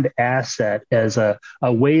land asset as a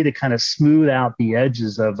way to kind of smooth out the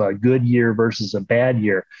edges of a good year versus a bad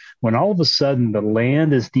year. When all of a sudden the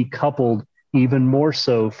land is decoupled even more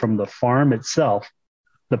so from the farm itself,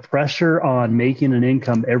 the pressure on making an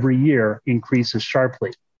income every year increases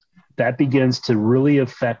sharply. That begins to really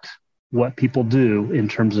affect what people do in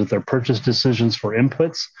terms of their purchase decisions for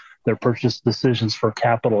inputs, their purchase decisions for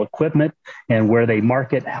capital equipment, and where they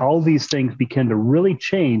market. How these things begin to really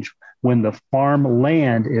change when the farm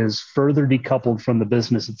land is further decoupled from the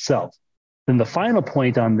business itself. Then the final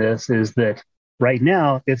point on this is that right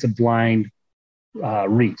now it's a blind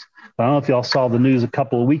REIT. I don't know if y'all saw the news a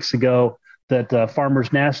couple of weeks ago that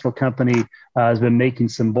Farmers National Company has been making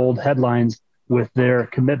some bold headlines with their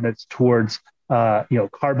commitments towards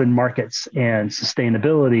carbon markets and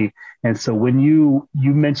sustainability. And so when you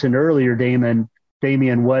mentioned earlier, Damian,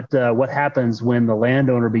 what happens when the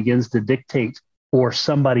landowner begins to dictate, or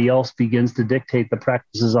somebody else begins to dictate the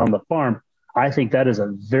practices on the farm, I think that is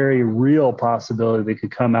a very real possibility that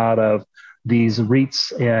could come out of these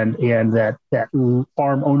REITs and that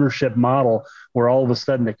farm ownership model, where all of a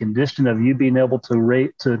sudden the condition of you being able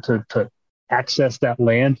to access that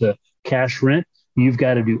land to cash rent, you've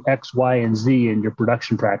got to do X, Y, and Z in your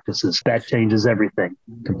production practices. That changes everything.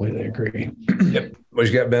 Completely agree. Yep. What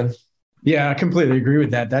you got, Ben? Yeah, I completely agree with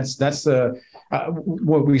that. That's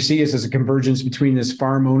what we see is a convergence between this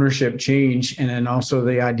farm ownership change and then also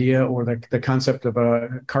the idea or the concept of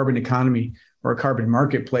a carbon economy or a carbon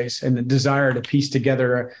marketplace, and the desire to piece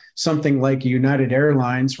together something like United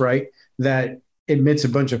Airlines, right, that emits a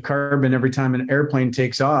bunch of carbon every time an airplane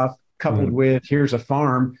takes off, coupled with here's a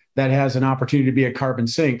farm that has an opportunity to be a carbon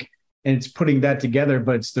sink, and it's putting that together,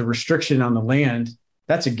 but it's the restriction on the land.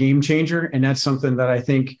 That's a game changer. And that's something that I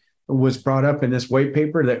think was brought up in this white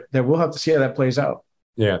paper that we'll have to see how that plays out.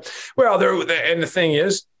 Yeah. Well, and the thing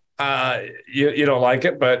is, you don't like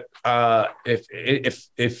it, but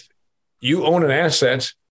if you own an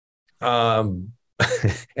asset, and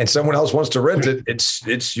someone else wants to rent it,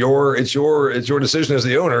 it's your decision as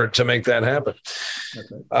the owner to make that happen.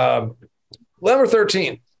 Okay. Number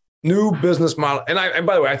 13, new business model. And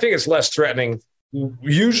by the way, I think it's less threatening.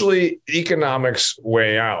 Usually economics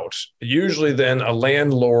way out. Usually then a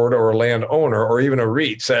landlord or a landowner or even a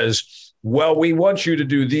REIT says, well, we want you to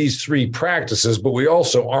do these three practices, but we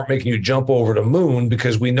also aren't making you jump over the moon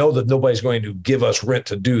because we know that nobody's going to give us rent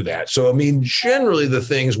to do that. So, I mean, generally the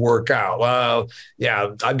things work out. Well, yeah,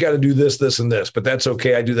 I've got to do this, this, and this, but that's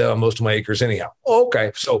okay. I do that on most of my acres anyhow.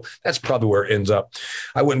 Okay. So that's probably where it ends up.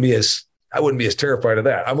 I wouldn't be as I wouldn't be as terrified of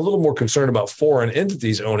that. I'm a little more concerned about foreign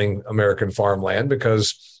entities owning American farmland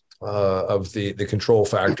because of the control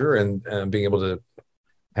factor and being able to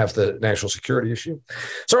have the national security issue.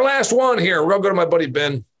 So our last one here, we'll go to my buddy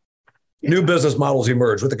Ben. New business models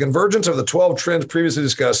emerge. With the convergence of the 12 trends previously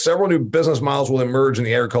discussed, several new business models will emerge in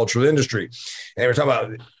the agricultural industry. And we're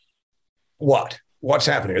talking about what's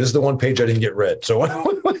happening here. This is the one page I didn't get read. So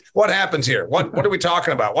what happens here? What are we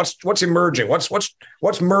talking about? What's emerging? What's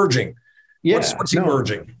merging? Yeah, what's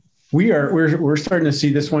emerging? We're starting to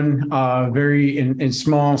see this one very in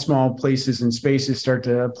small places and spaces start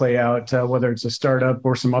to play out, whether it's a startup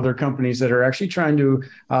or some other companies that are actually trying to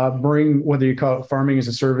bring, whether you call it farming as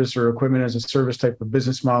a service or equipment as a service type of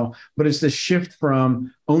business model, but it's the shift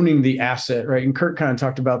from owning the asset, right? And Kurt kind of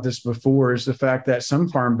talked about this before, is the fact that some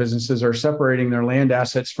farm businesses are separating their land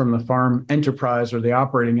assets from the farm enterprise or the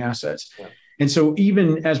operating assets. Yeah. And so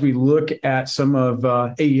even as we look at some of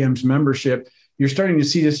AEM's membership, you're starting to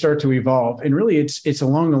see this start to evolve. And really it's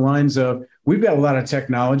along the lines of, we've got a lot of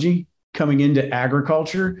technology coming into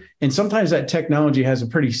agriculture. And sometimes that technology has a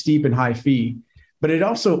pretty steep and high fee, but it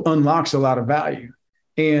also unlocks a lot of value.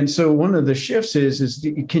 And so one of the shifts is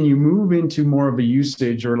can you move into more of a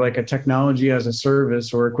usage or like a technology as a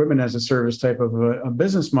service or equipment as a service type of a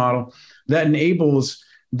business model that enables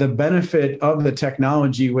the benefit of the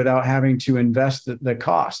technology without having to invest the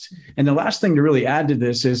cost. And the last thing to really add to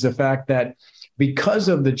this is the fact that because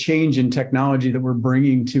of the change in technology that we're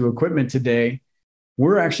bringing to equipment today,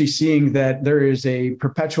 we're actually seeing that there is a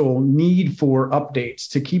perpetual need for updates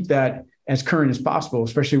to keep that as current as possible,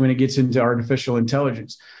 especially when it gets into artificial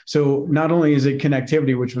intelligence. So not only is it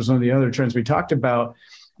connectivity, which was one of the other trends we talked about,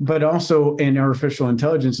 but also in artificial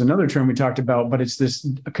intelligence, another trend we talked about, but it's this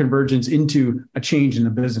convergence into a change in the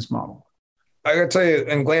business model. I got to tell you,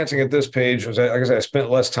 and glancing at this page, like I said, I spent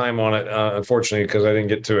less time on it, unfortunately, because I didn't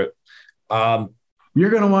get to it. You're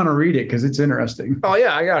going to want to read it because it's interesting. Oh,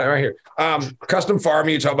 yeah, I got it right here. Custom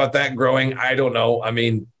farming, you talk about that growing. I don't know. I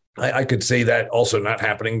mean, I could say that also not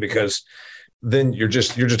happening because then you're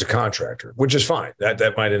just a contractor, which is fine.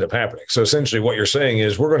 That might end up happening. So essentially what you're saying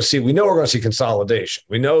is we know we're going to see consolidation.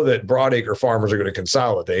 We know that broadacre farmers are going to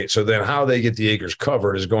consolidate. So then how they get the acres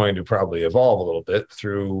covered is going to probably evolve a little bit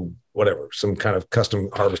through whatever, some kind of custom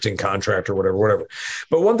harvesting contract or whatever.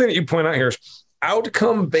 But one thing that you point out here is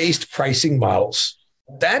outcome-based pricing models.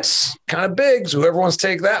 That's kind of big. So whoever wants to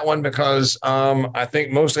take that one, because I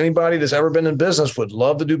think most anybody that's ever been in business would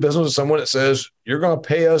love to do business with someone that says, you're going to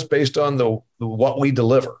pay us based on what we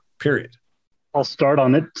deliver, period. I'll start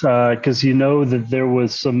on it because you know that there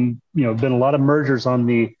was been a lot of mergers on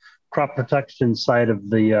the crop protection side of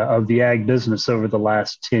the ag business over the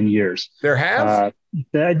last 10 years. There have?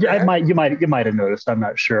 You might have noticed, I'm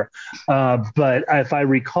not sure. But if I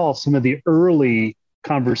recall some of the early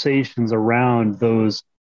conversations around those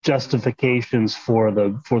justifications for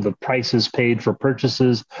the prices paid for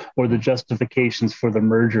purchases or the justifications for the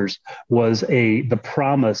mergers was the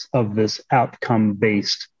promise of this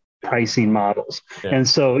outcome-based pricing models. Yeah. And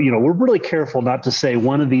so, we're really careful not to say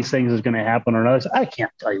one of these things is going to happen or another. I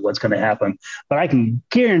can't tell you what's going to happen, but I can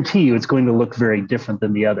guarantee you it's going to look very different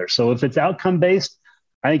than the other. So if it's outcome-based,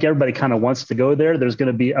 I think everybody kind of wants to go there. There's going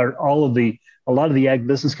to be a lot of the ag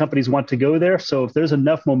business companies want to go there. So if there's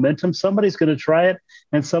enough momentum, somebody's going to try it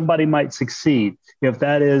and somebody might succeed. If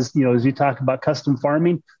that is, as you talk about custom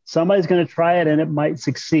farming, somebody's going to try it and it might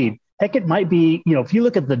succeed. Heck, it might be, if you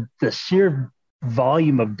look at the sheer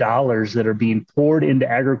volume of dollars that are being poured into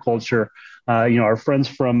agriculture, our friends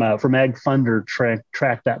from Ag Thunder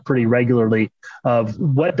track that pretty regularly of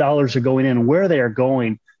what dollars are going in, where they are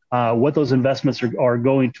going, what those investments are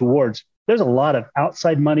going towards. There's a lot of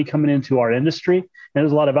outside money coming into our industry, and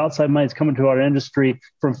there's a lot of outside money that's coming to our industry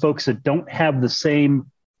from folks that don't have the same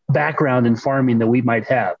background in farming that we might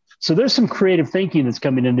have. So there's some creative thinking that's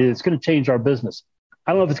coming into it. It's going to change our business.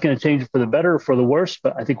 I don't know if it's going to change it for the better or for the worse,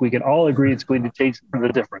 but I think we can all agree it's going to change it for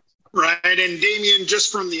the difference. Right. And Damian,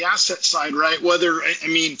 just from the asset side, right?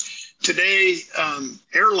 Today,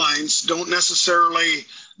 airlines don't necessarily,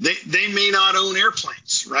 they may not own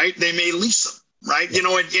airplanes, right? They may lease them. Right.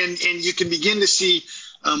 And you can begin to see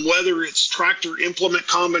whether it's tractor implement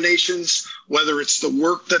combinations, whether it's the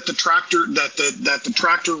work that the tractor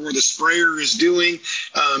or the sprayer is doing,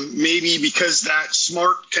 maybe because that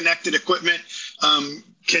smart connected equipment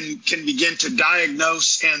can begin to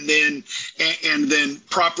diagnose and then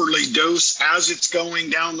properly dose as it's going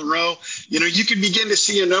down the row. You can begin to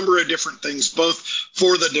see a number of different things, both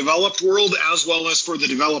for the developed world as well as for the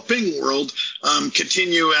developing world,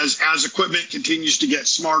 continue as equipment continues to get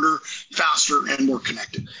smarter, faster, and more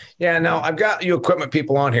connected. Yeah, no, I've got you equipment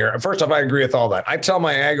people on here. First off, I agree with all that. I tell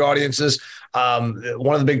my ag audiences,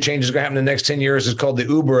 one of the big changes going to happen in the next 10 years is called the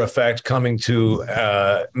Uber effect coming to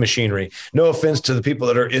machinery. No offense to the people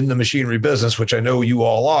that are in the machinery business, which I know you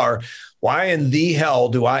all are. Why in the hell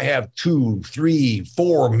do I have $2, $3,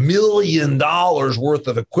 $4 million worth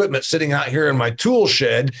of equipment sitting out here in my tool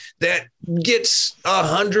shed that gets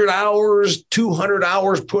 100 hours, 200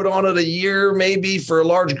 hours put on it a year, maybe for a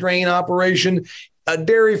large grain operation? A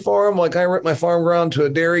dairy farm, like I rent my farm ground to a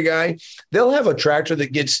dairy guy, they'll have a tractor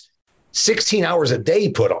that gets 16 hours a day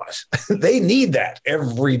put on it. They need that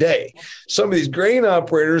every day. Some of these grain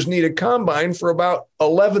operators need a combine for about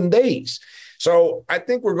 11 days. So I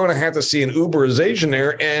think we're going to have to see an Uberization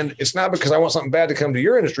there. And it's not because I want something bad to come to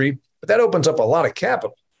your industry, but that opens up a lot of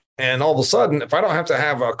capital. And all of a sudden, if I don't have to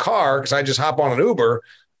have a car because I just hop on an Uber,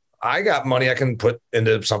 I got money I can put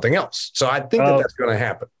into something else. So I think that's going to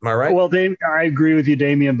happen. Am I right? Well, Dave, I agree with you,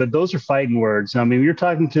 Damian, but those are fighting words. I mean, you're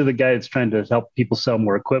talking to the guy that's trying to help people sell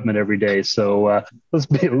more equipment every day. So let's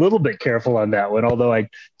be a little bit careful on that one, although I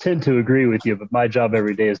tend to agree with you. But my job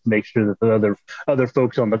every day is to make sure that the other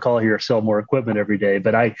folks on the call here sell more equipment every day.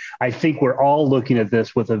 But I think we're all looking at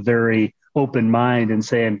this with a very open mind and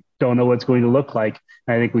saying, don't know what's going to look like.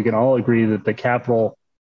 And I think we can all agree that the capital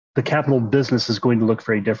business is going to look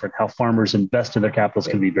very different. How farmers invest in their capital is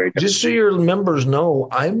going to be very different. Just so your members know,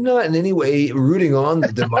 I'm not in any way rooting on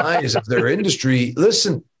the demise of their industry.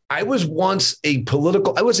 Listen, I was once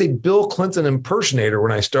I was a Bill Clinton impersonator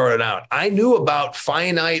when I started out. I knew about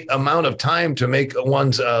finite amount of time to make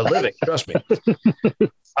one's living. Trust me.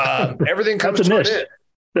 Everything comes to an end.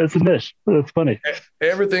 That's a niche. That's funny.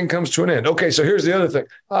 Everything comes to an end. Okay, so here's the other thing.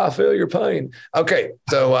 I feel your pain. Okay,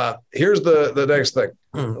 so here's the next thing.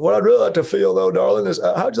 What I'd really like to feel, though, darling, is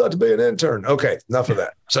how'd you like to be an intern? Okay, enough of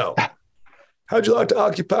that. So how'd you like to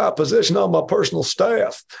occupy a position on my personal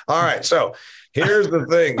staff? All right, so here's the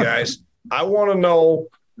thing, guys. I want to know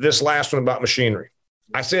this last one about machinery.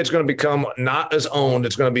 I say it's going to become not as owned.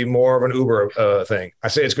 It's going to be more of an Uber thing. I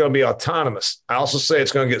say it's going to be autonomous. I also say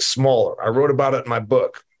it's going to get smaller. I wrote about it in my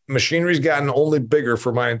book. Machinery's gotten only bigger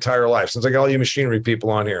for my entire life since I got all you machinery people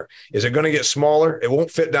on here. Is it going to get smaller? It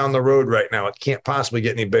won't fit down the road right now. It can't possibly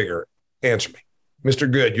get any bigger. Answer me.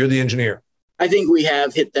 Mr. Good, you're the engineer. I think we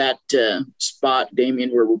have hit that spot,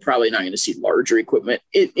 Damian, where we're probably not going to see larger equipment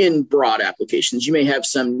in broad applications. You may have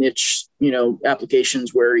some niche,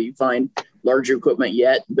 applications where you find larger equipment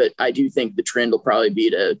yet, but I do think the trend will probably be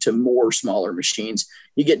to more smaller machines.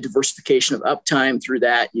 You get diversification of uptime through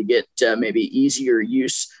that. You get maybe easier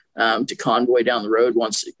use to convoy down the road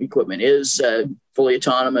once equipment is fully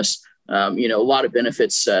autonomous. A lot of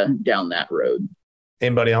benefits down that road.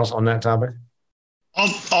 Anybody else on that topic?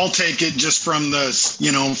 I'll take it just from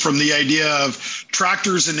the idea of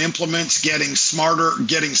tractors and implements getting smarter,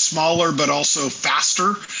 getting smaller, but also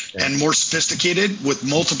faster and more sophisticated with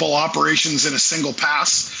multiple operations in a single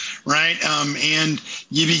pass, right? And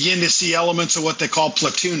you begin to see elements of what they call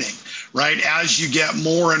platooning, right? As you get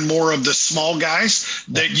more and more of the small guys,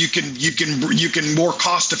 that you can more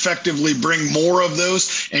cost effectively bring more of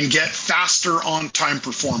those and get faster on time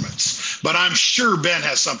performance. But I'm sure Ben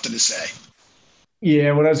has something to say.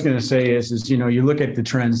 Yeah, what I was going to say is, you look at the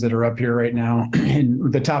trends that are up here right now,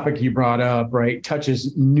 and the topic you brought up, right,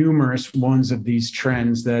 touches numerous ones of these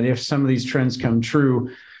trends that if some of these trends come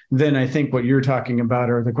true, then I think what you're talking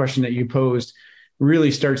about, or the question that you posed,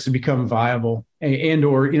 really starts to become viable.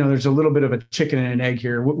 Or there's a little bit of a chicken and an egg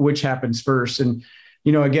here, which happens first. And,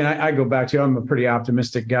 again, I go back to, I'm a pretty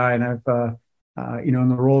optimistic guy, and I've, in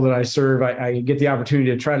the role that I serve, I get the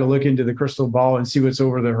opportunity to try to look into the crystal ball and see what's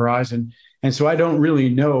over the horizon. And so I don't really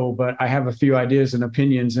know, but I have a few ideas and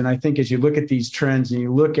opinions. And I think as you look at these trends and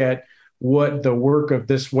you look at what the work of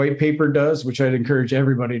this white paper does, which I'd encourage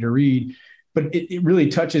everybody to read, but it really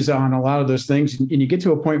touches on a lot of those things. And you get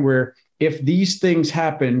to a point where if these things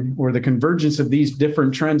happen, or the convergence of these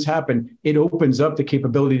different trends happen, it opens up the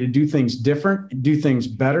capability to do things different, do things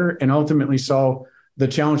better, and ultimately solve the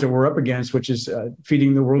challenge that we're up against, which is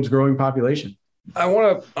feeding the world's growing population. I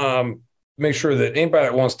want to make sure that anybody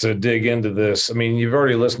that wants to dig into this, I mean, you've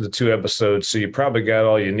already listened to 2 episodes, so you probably got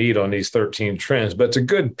all you need on these 13 trends, but it's a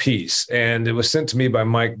good piece. And it was sent to me by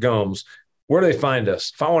Mike Gomes. Where do they find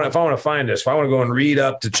us? If I want to find us, if I want to go and read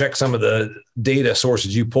up to check some of the data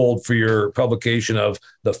sources you pulled for your publication of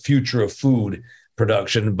The Future of Food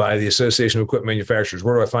Production by the Association of Equipment Manufacturers,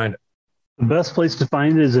 where do I find it? The best place to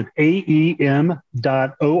find it is at aem.org.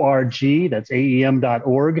 That's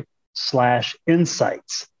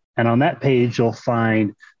aem.org/insights. And on that page, you'll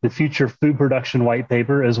find the future food production white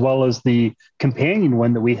paper, as well as the companion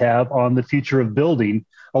one that we have on the future of building,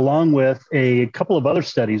 along with a couple of other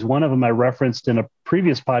studies. One of them I referenced in a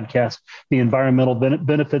previous podcast, the environmental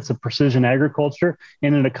benefits of precision agriculture.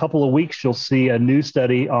 And in a couple of weeks, you'll see a new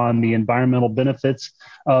study on the environmental benefits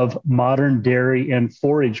of modern dairy and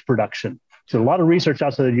forage production. So a lot of research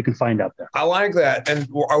out there that you can find out there. I like that. And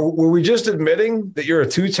were we just admitting that you're a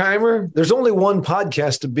two-timer? There's only one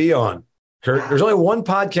podcast to be on, Kurt. There's only one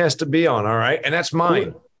podcast to be on, all right? And that's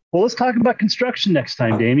mine. Well, let's talk about construction next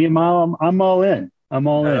time, Damien. I'm all in. I'm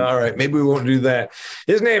all in. All right. Maybe we won't do that.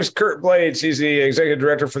 His name's Kurt Blades. He's the executive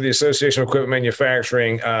director for the Association of Equipment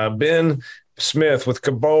Manufacturing. Ben Smith with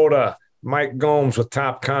Kubota. Mike Gomes with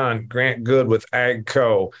TopCon, Grant Good with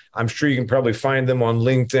AGCO. I'm sure you can probably find them on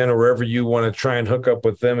LinkedIn or wherever you want to try and hook up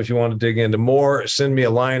with them. If you want to dig into more, send me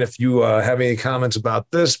a line. If you have any comments about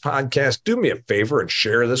this podcast, do me a favor and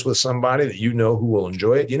share this with somebody that you know who will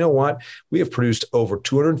enjoy it. You know what? We have produced over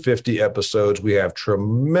 250 episodes. We have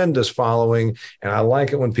tremendous following, and I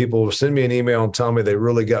like it when people send me an email and tell me they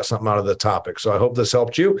really got something out of the topic. So I hope this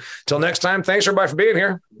helped you. Till next time, thanks everybody for being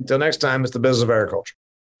here. Until next time, it's the Business of Agriculture.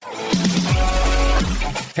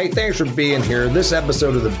 Hey, thanks for being here. This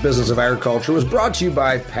episode of the Business of Agriculture was brought to you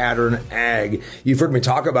by Pattern Ag. You've heard me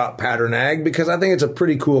talk about Pattern Ag because I think it's a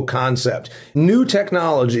pretty cool concept. New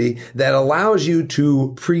technology that allows you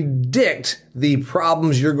to predict the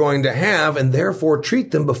problems you're going to have and therefore treat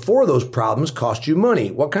them before those problems cost you money.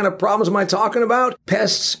 What kind of problems am I talking about?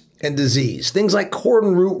 Pests and disease. Things like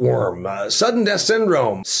cordon rootworm, sudden death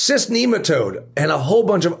syndrome, cyst nematode, and a whole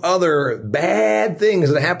bunch of other bad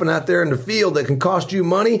things that happen out there in the field that can cost you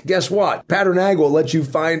money. Guess what? Pattern Ag will let you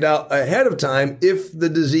find out ahead of time if the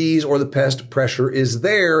disease or the pest pressure is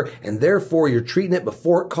there, and therefore you're treating it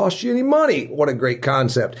before it costs you any money. What a great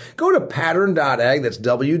concept. Go to pattern.ag, that's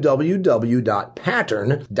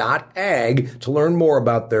www.pattern.ag, to learn more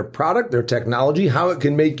about their product, their technology, how it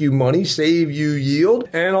can make you money, save you yield,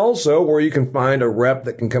 and also where you can find a rep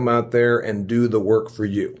that can come out there and do the work for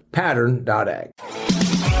you. Pattern.ag.